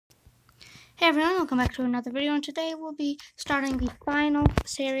Hey everyone, welcome back to another video, and today we'll be starting the final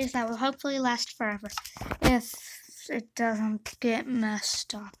series that will hopefully last forever, if it doesn't get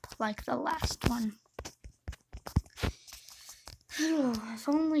messed up like the last one. If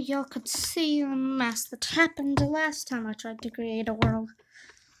only y'all could see the mess that happened the last time I tried to create a world.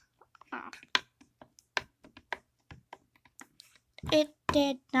 It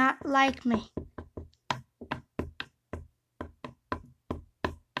did not like me.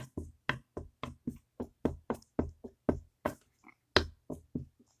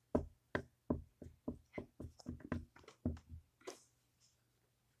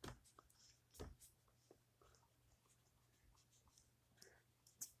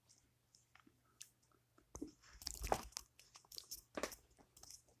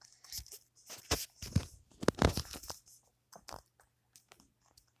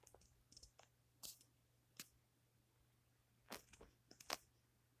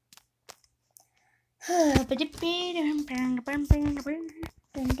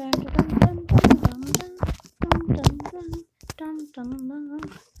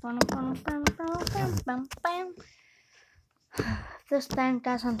 This thing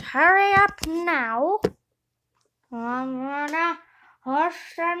doesn't hurry up now. I'm gonna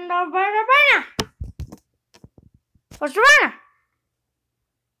send the banana. What's the matter?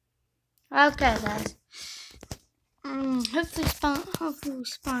 Okay, guys. Hopefully we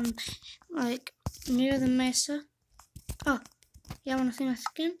spawn like near the mesa. Oh, y'all wanna see my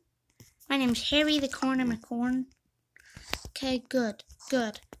skin? My name's Harry the Corn McCorn. Okay, good.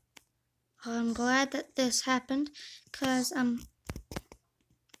 I'm glad that this happened, cause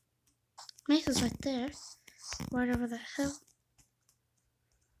mesa's right there, right over the hill.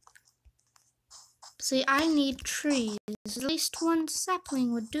 See, I need trees. At least one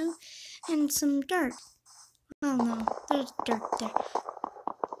sapling would do, and some dirt. Oh no, there's dirt there.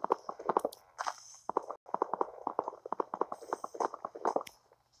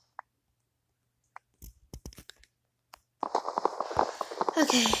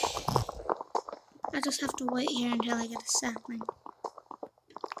 Okay, I just have to wait here until I get a sapling.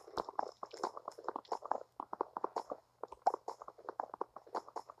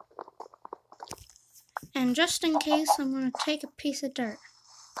 And just in case, I'm going to take a piece of dirt.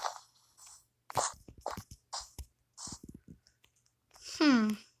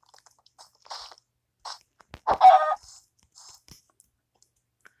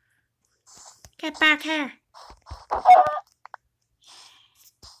 Get back here.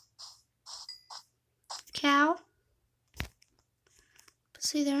 Cow? But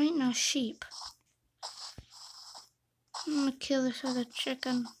see, there ain't no sheep. I'm gonna kill this other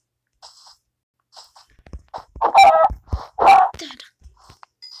chicken. Dead.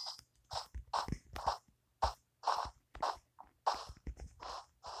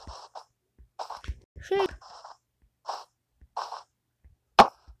 Sheep.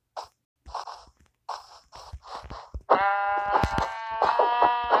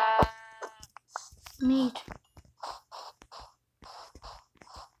 Meat.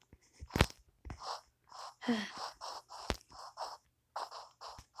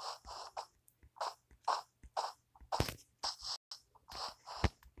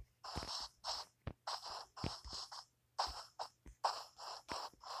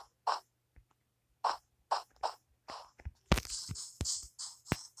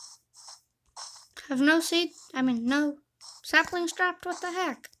 Have no no saplings dropped, what the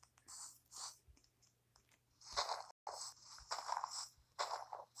heck?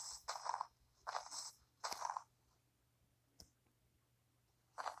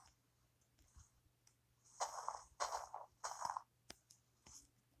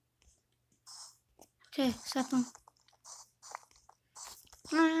 Okay, sapling.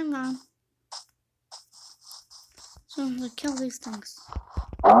 I'm gone. So I'm gonna kill these things.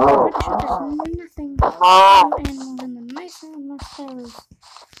 I'm pretty sure there's nothing animals in the mesa unless there is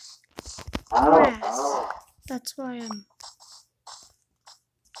grass. That's why I'm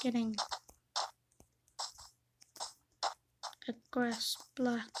getting a grass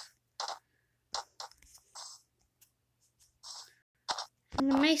block. In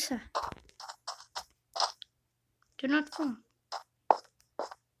the mesa. Do not fall.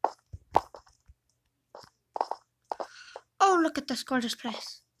 Oh, look at this gorgeous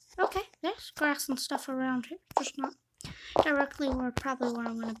place. Okay, there's grass and stuff around here, just not directly probably where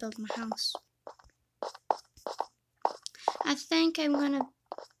I'm going to build my house. I think I'm going to...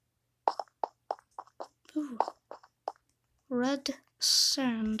 Ooh. Red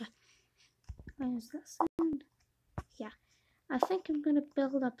sand. Where is that sand? Yeah. I think I'm going to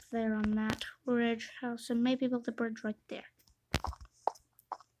build up there on that ridge house and maybe build a bridge right there.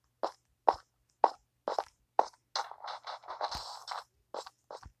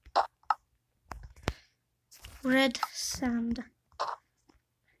 red sand.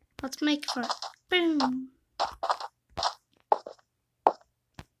 Let's make for it. Boom.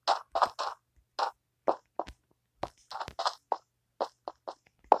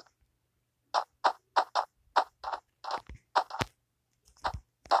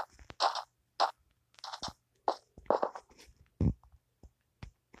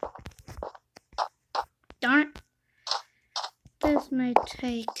 Darn it. This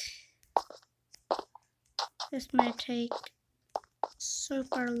may take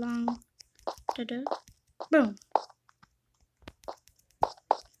super long to do. Boom.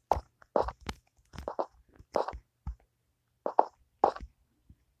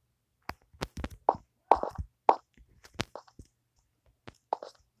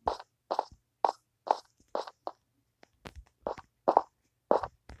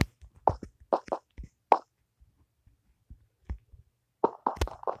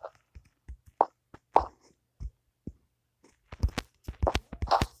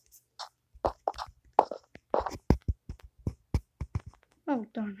 Oh,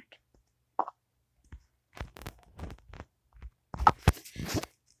 darn it.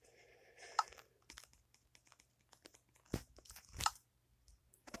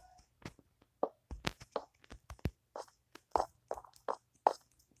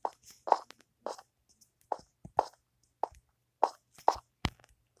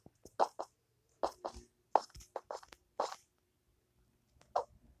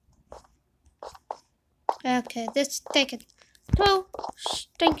 Okay, this taking too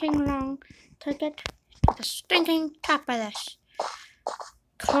stinking long to get to the stinking top of this.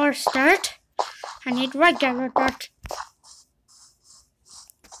 Coarse dirt. I need regular dirt.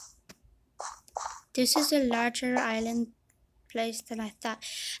 This is a larger island place than I thought.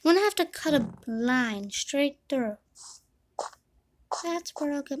 I'm gonna have to cut a line straight through. That's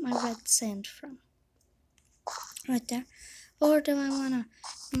where I'll get my red sand from. Right there. Or do I wanna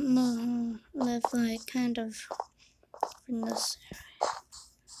live like kind of in this area?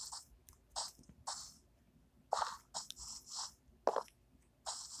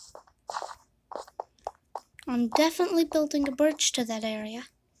 I'm definitely building a bridge to that area.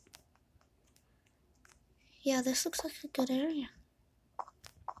 Yeah, this looks like a good area.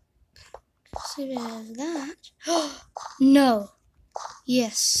 Let's see if it has that. No.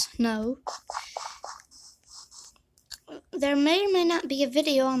 Yes, no. There may or may not be a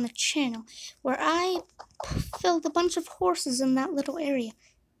video on the channel where I filled a bunch of horses in that little area.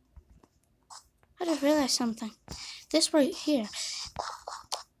 I just realized something. This right here.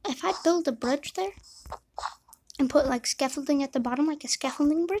 If I build a bridge there and put like scaffolding at the bottom, like a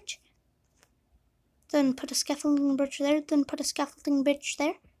scaffolding bridge, then put a scaffolding bridge there, then put a scaffolding bridge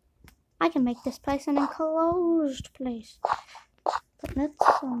there, I can make this place an enclosed place. But let's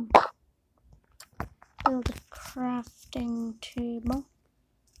build a crafting table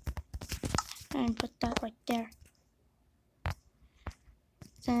and put that right there.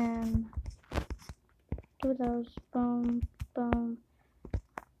 Then do those, boom, boom,